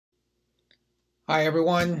Hi,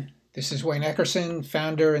 everyone. This is Wayne Eckerson,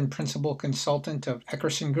 founder and principal consultant of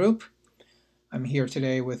Eckerson Group. I'm here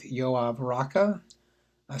today with Yoav Raka,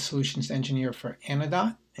 a solutions engineer for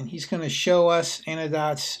Anodot, and he's going to show us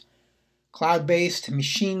Anodot's cloud-based,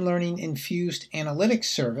 machine learning infused analytics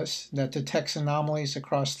service that detects anomalies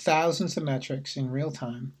across thousands of metrics in real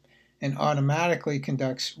time and automatically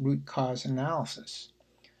conducts root cause analysis.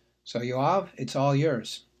 So, Yoav, it's all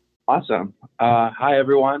yours. Awesome. Hi,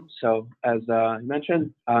 everyone. So, as you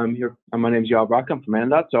mentioned, my name is Yoav Rock. I'm from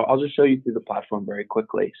Anodot. So, I'll just show you through the platform very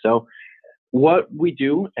quickly. So, what we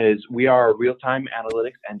do is we are a real-time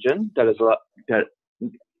analytics engine that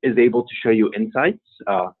is able to show you insights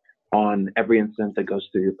on every instance that goes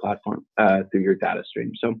through your platform, through your data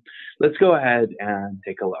stream. So, let's go ahead and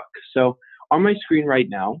take a look. So, on my screen right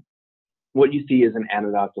now, what you see is an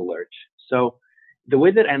Anodot alert. So the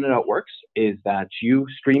way that Anodot works is that you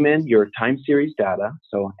stream in your time series data,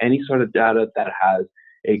 so any sort of data that has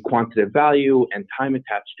a quantitative value and time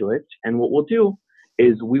attached to it. And what we'll do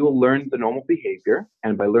is we will learn the normal behavior,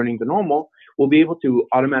 and by learning the normal, we'll be able to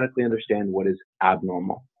automatically understand what is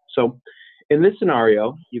abnormal. So in this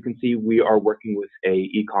scenario, you can see we are working with a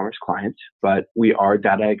e-commerce client, but we are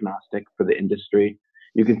data agnostic for the industry.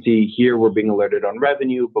 You can see here we're being alerted on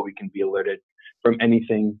revenue, but we can be alerted from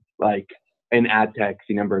anything like in ad tech,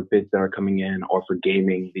 the number of bids that are coming in, or for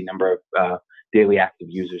gaming, the number of daily active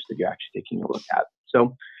users that you're actually taking a look at.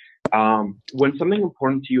 So when something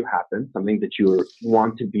important to you happens, something that you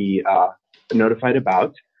want to be notified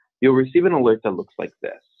about, you'll receive an alert that looks like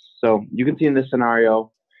this. So you can see in this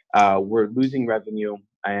scenario, we're losing revenue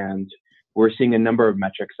and we're seeing a number of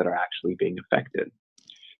metrics that are actually being affected.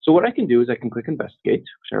 So what I can do is I can click investigate,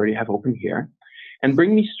 which I already have open here, and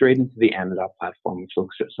bring me straight into the Anodot platform, which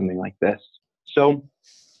looks something like this. So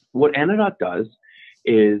what Anodot does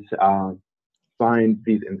is find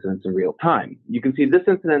these incidents in real time. You can see this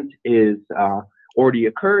incident is already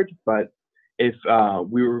occurred, but if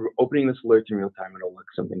we were opening this alert in real time, it'll look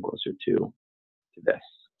something closer to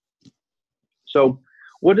this. So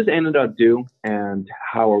what does Anodot do and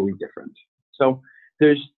how are we different? So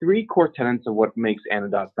there's three core tenets of what makes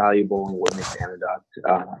Anodot valuable and what makes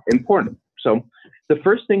Anodot important. So the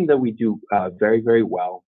first thing that we do very, very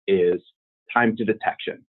well is time to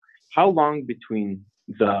detection. How long between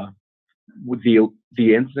the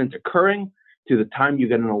incident occurring to the time you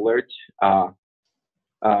get an alert, how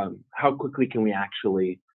quickly can we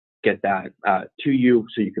actually get that to you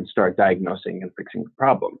so you can start diagnosing and fixing the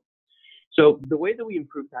problem? So the way that we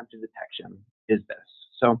improve time to detection is this.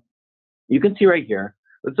 So you can see right here,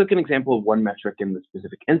 let's look at an example of one metric in the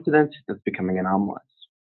specific incident that's becoming anomalous.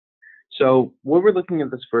 So what we're looking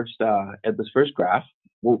at this first graph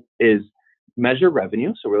is measure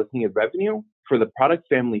revenue. So we're looking at revenue for the product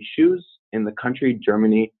family shoes in the country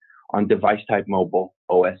Germany on device type mobile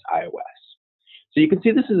OS iOS. So you can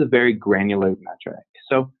see this is a very granular metric.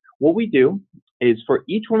 So what we do is for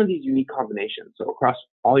each one of these unique combinations, so across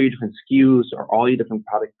all your different SKUs or all your different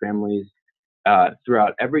product families,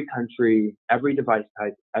 throughout every country, every device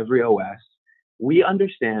type, every OS, we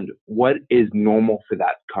understand what is normal for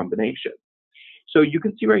that combination. So you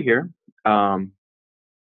can see right here,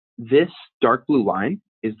 this dark blue line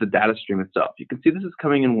is the data stream itself. You can see this is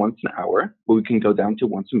coming in once an hour, but we can go down to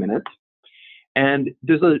once a minute. And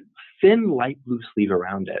there's a thin light blue sleeve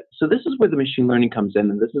around it. So this is where the machine learning comes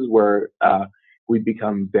in, and this is where we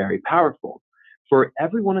become very powerful. For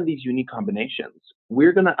every one of these unique combinations,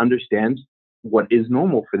 we're going to understand what is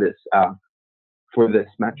normal for this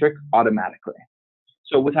metric automatically.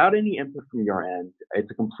 So without any input from your end,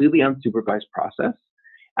 it's a completely unsupervised process.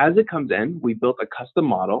 As it comes in, we built a custom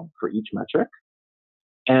model for each metric,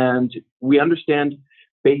 and we understand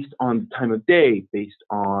based on the time of day, based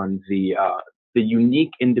on the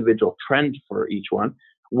unique individual trend for each one,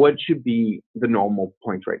 what should be the normal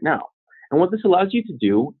point right now. And what this allows you to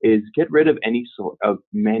do is get rid of any sort of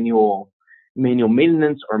manual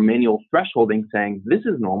maintenance or manual thresholding saying this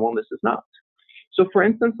is normal and this is not. So for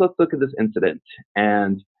instance, let's look at this incident.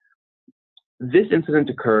 And this incident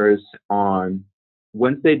occurs on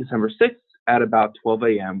Wednesday, December 6th at about 12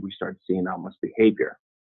 a.m. We start seeing anomalous behavior.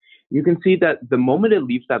 You can see that the moment it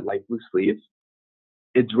leaves that light blue sleeve,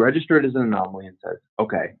 it's registered as an anomaly and says,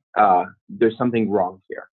 okay, there's something wrong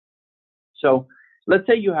here. So let's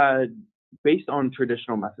say you had, based on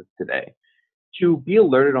traditional methods today, to be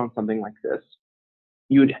alerted on something like this,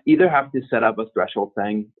 you would either have to set up a threshold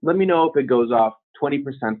saying, let me know if it goes off 20%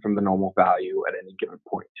 from the normal value at any given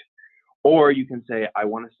point. Or you can say, I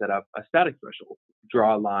want to set up a static threshold,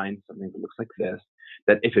 draw a line, something that looks like this,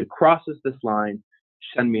 that if it crosses this line,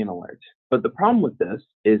 send me an alert. But the problem with this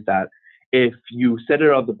is that If you set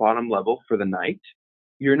it at the bottom level for the night,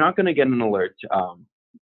 you're not going to get an alert.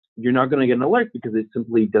 You're not going to get an alert because it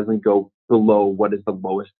simply doesn't go below what is the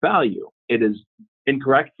lowest value. It is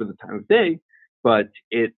incorrect for the time of day, but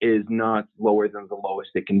it is not lower than the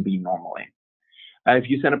lowest it can be normally. If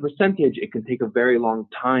you set a percentage, it can take a very long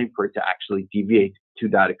time for it to actually deviate to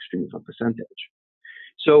that extreme of a percentage.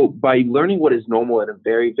 So by learning what is normal in a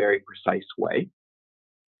very, very precise way,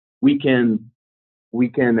 we can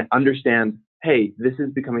understand, hey, this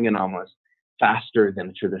is becoming anomalous faster than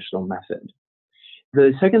a traditional method.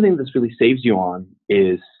 The second thing this really saves you on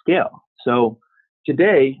is scale. So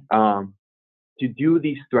today, to do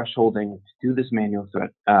these thresholding, to do this manual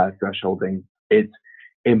thresholding, it's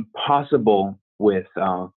impossible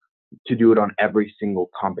to do it on every single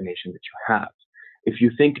combination that you have. If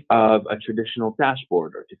you think of a traditional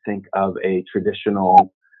dashboard, or to think of a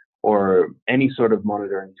traditional or any sort of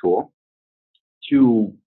monitoring tool,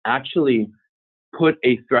 to actually put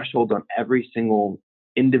a threshold on every single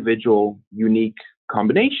individual unique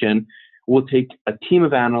combination will take a team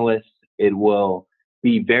of analysts. It will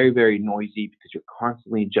be very, very noisy because you're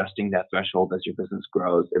constantly adjusting that threshold as your business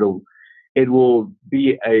grows. It will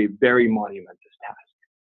be a very monumentous task.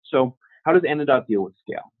 So how does Anodot deal with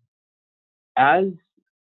scale?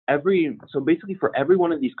 So basically for every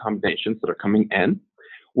one of these combinations that are coming in,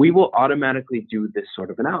 we will automatically do this sort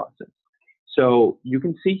of analysis. So you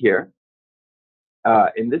can see here,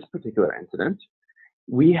 in this particular incident,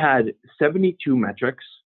 we had 72 metrics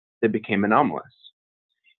that became anomalous.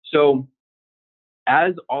 So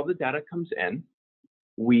as all the data comes in,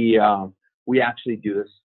 we actually do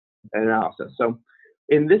this analysis. So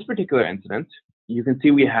in this particular incident, you can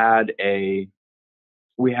see we had an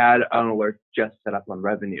alert just set up on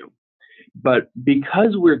revenue. But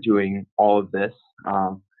because we're doing all of this,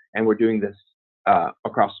 and we're doing this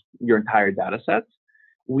across your entire data sets,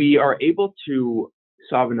 we are able to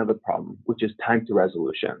solve another problem, which is time to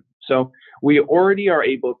resolution. So we already are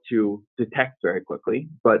able to detect very quickly,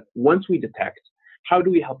 but once we detect, how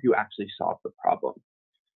do we help you actually solve the problem?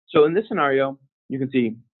 So in this scenario, you can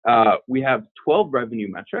see we have 12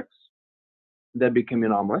 revenue metrics that became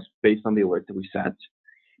anomalous based on the alert that we set.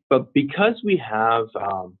 But because we have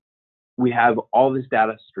all this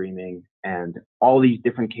data streaming and all these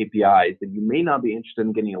different KPIs that you may not be interested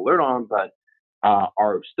in getting alert on, but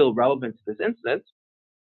are still relevant to this incident,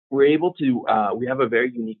 we're able to, we have a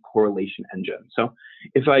very unique correlation engine. So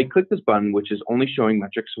if I click this button, which is only showing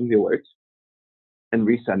metrics from the alerts, and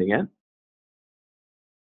resetting it,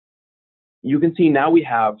 you can see now we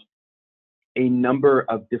have a number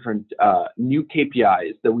of different new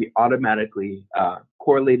KPIs that we automatically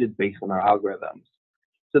correlated based on our algorithms.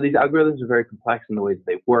 So these algorithms are very complex in the way that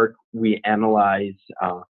they work. We analyze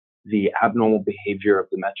the abnormal behavior of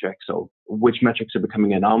the metrics, so which metrics are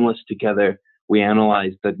becoming anomalous together. We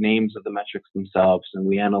analyze the names of the metrics themselves, and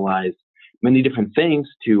we analyze many different things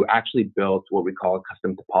to actually build what we call a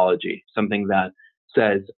custom topology, something that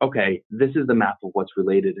says, okay, this is the map of what's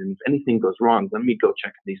related, and if anything goes wrong, let me go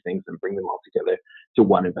check these things and bring them all together to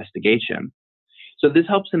one investigation. So this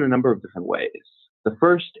helps in a number of different ways. The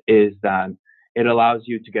first is that it allows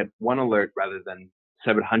you to get one alert rather than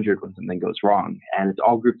 700 when something goes wrong, and it's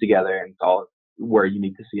all grouped together and it's all where you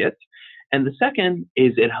need to see it. And the second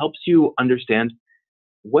is it helps you understand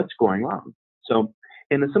what's going on. So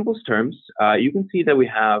in the simplest terms, you can see that we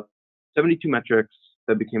have 72 metrics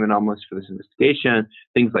that became anomalous for this investigation,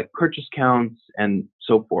 things like purchase counts and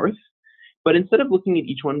so forth. But instead of looking at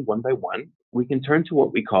each one by one, we can turn to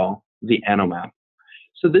what we call the anomap.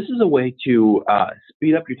 So this is a way to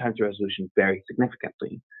speed up your time to resolution very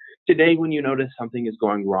significantly. Today, when you notice something is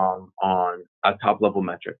going wrong on a top level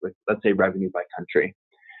metric, like let's say revenue by country,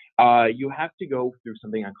 you have to go through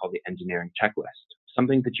something I call the engineering checklist,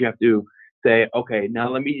 something that you have to say, okay, now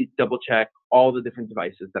let me double check all the different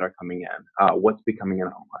devices that are coming in, what's becoming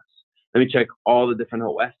anomalous. Let me check all the different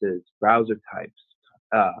OSs, browser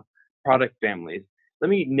types, product families. Let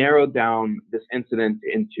me narrow down this incident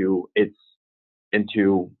into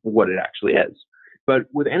what it actually is. But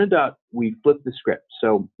with Anodot, we flip the script.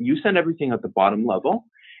 So you send everything at the bottom level,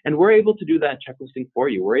 and we're able to do that checklisting for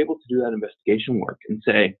you. We're able to do that investigation work and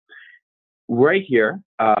say, right here,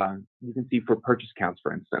 you can see for purchase counts,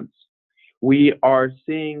 for instance, we are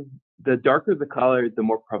seeing the darker the color, the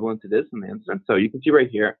more prevalent it is in the instance. So you can see right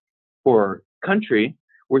here, for country,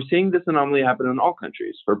 we're seeing this anomaly happen in all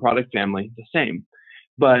countries. For product family, the same.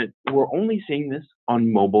 But we're only seeing this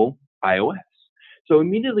on mobile iOS. So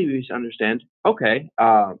immediately we just understand, okay,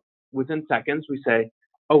 within seconds we say,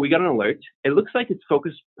 oh, we got an alert. It looks like it's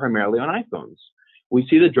focused primarily on iPhones. we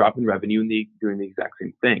see the drop in revenue doing the exact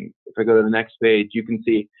same thing. If I go to the next page, you can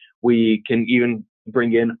see we can even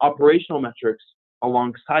bring in operational metrics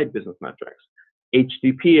alongside business metrics.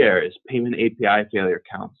 HTTP errors, payment API failure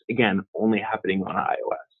counts, again, only happening on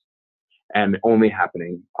iOS and only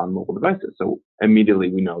happening on mobile devices. So immediately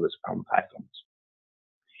we know there's a problem with iPhones.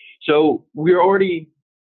 So we're already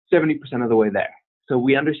 70% of the way there. So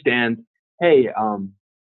we understand, hey,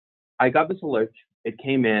 I got this alert. It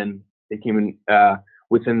came in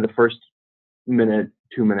within the first minute,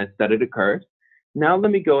 2 minutes that it occurred. Now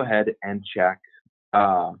let me go ahead and check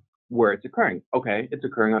where it's occurring. Okay, it's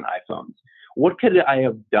occurring on iPhones. What could I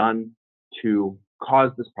have done to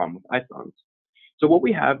cause this problem with iPhones? So what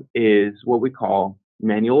we have is what we call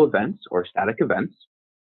manual events or static events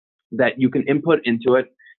that you can input into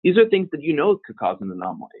it. These are things that you know could cause an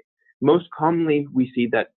anomaly. Most commonly, we see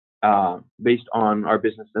that based on our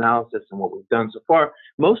business analysis and what we've done so far,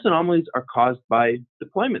 most anomalies are caused by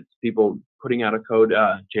deployments, people putting out a code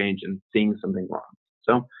change and seeing something wrong.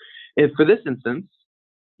 So for this instance,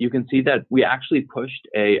 you can see that we actually pushed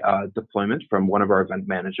a deployment from one of our event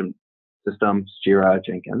management systems, Jira,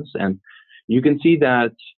 Jenkins, and you can see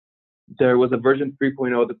that there was a version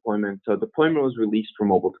 3.0 deployment. So deployment was released for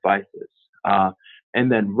mobile devices.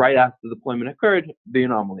 And then right after the deployment occurred, the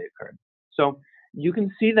anomaly occurred. So you can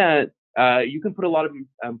see that you can put a lot of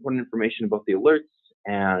important information about the alerts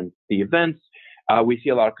and the events. We see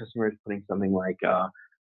a lot of customers putting something like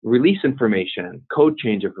release information, code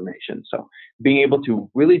change information. So being able to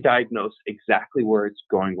really diagnose exactly where it's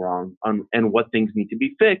going wrong and what things need to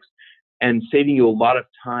be fixed, and saving you a lot of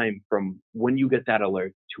time from when you get that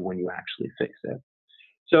alert to when you actually fix it.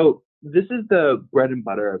 So this is the bread and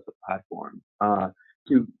butter of the platform.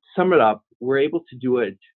 To sum it up, we're able to do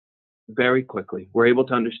it very quickly. We're able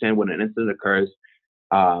to understand when an incident occurs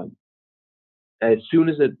as soon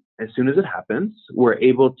as it happens. We're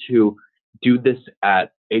able to do this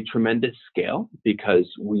at a tremendous scale because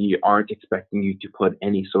we aren't expecting you to put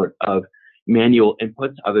any sort of manual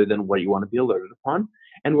inputs other than what you want to be alerted upon.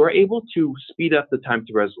 And we're able to speed up the time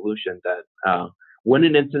to resolution that when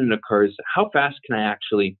an incident occurs, how fast can I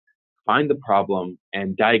actually find the problem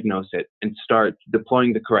and diagnose it and start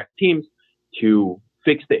deploying the correct teams to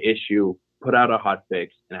fix the issue, put out a hot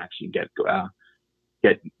fix, and actually get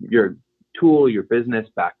your tool, your business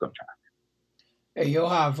back on track. Hey, you'll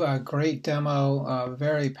have a great demo,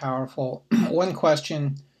 very powerful. One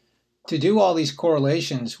question, to do all these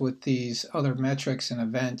correlations with these other metrics and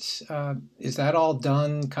events, is that all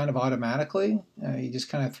done kind of automatically? You just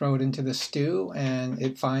kind of throw it into the stew and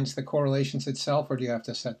it finds the correlations itself, or do you have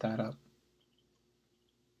to set that up?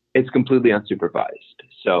 It's completely unsupervised.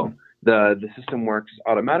 So the system works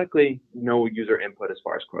automatically, no user input as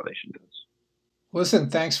far as correlation goes. Listen,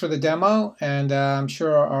 thanks for the demo, and I'm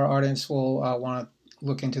sure our audience will want to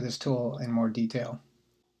look into this tool in more detail.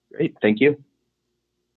 Great, thank you.